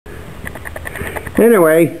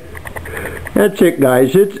Anyway, that's it,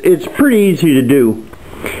 guys. It's pretty easy to do.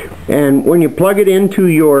 And when you plug it into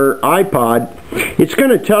your iPod, it's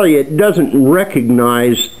going to tell you it doesn't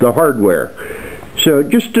recognize the hardware. So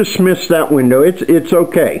just dismiss that window. It's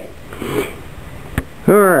okay.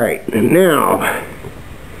 Alright, now,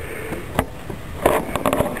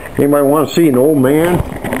 anybody want to see an old man?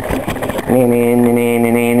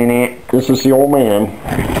 This is the old man.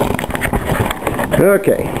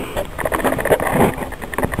 Okay.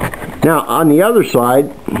 Now, on the other side,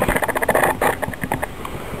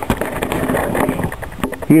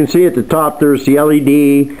 you can see at the top there's the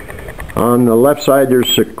LED. On the left side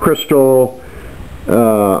there's a crystal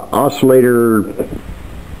oscillator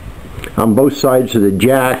on both sides of the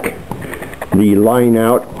jack. The line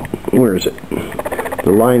out, where is it?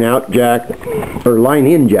 The line out jack, or line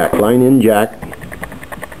in jack.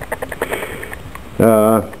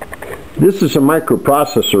 This is a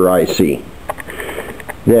microprocessor IC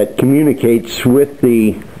that communicates with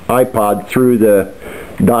the iPod through the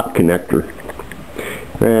dock connector.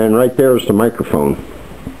 And right there is the microphone.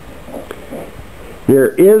 There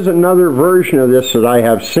is another version of this that I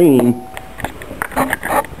have seen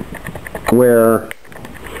where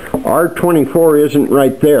R24 isn't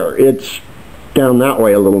right there. It's down that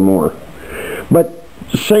way a little more. But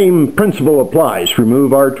the same principle applies.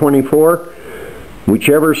 Remove R24.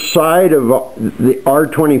 Whichever side of the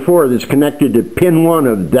R24 that's connected to pin 1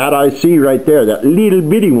 of that IC right there, that little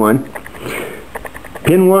bitty one,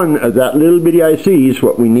 pin 1 of that little bitty IC is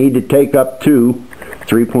what we need to take up to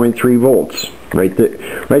 3.3 volts. Right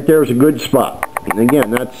there is a good spot. And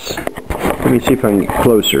again, that's, let me see if I can get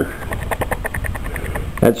closer.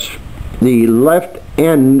 That's the left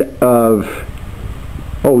end of,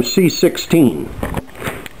 C16.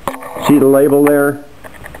 See the label there?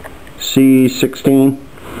 C16.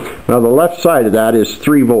 Now the left side of that is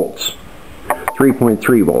 3 volts.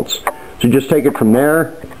 3.3 volts. So just take it from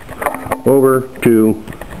there over to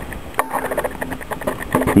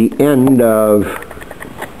the end of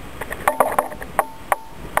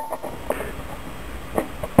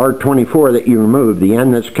R24 that you removed, the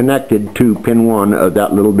end that's connected to pin 1 of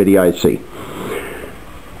that little bitty IC.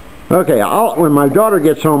 Okay, when my daughter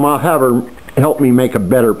gets home, I'll have her help me make a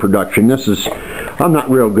better production. I'm not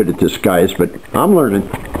real good at this, guys, but I'm learning.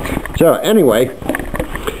 So anyway,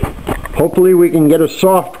 hopefully we can get a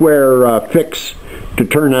software fix to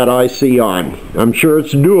turn that IC on. I'm sure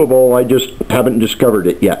it's doable, I just haven't discovered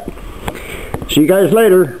it yet. See you guys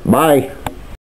later. Bye.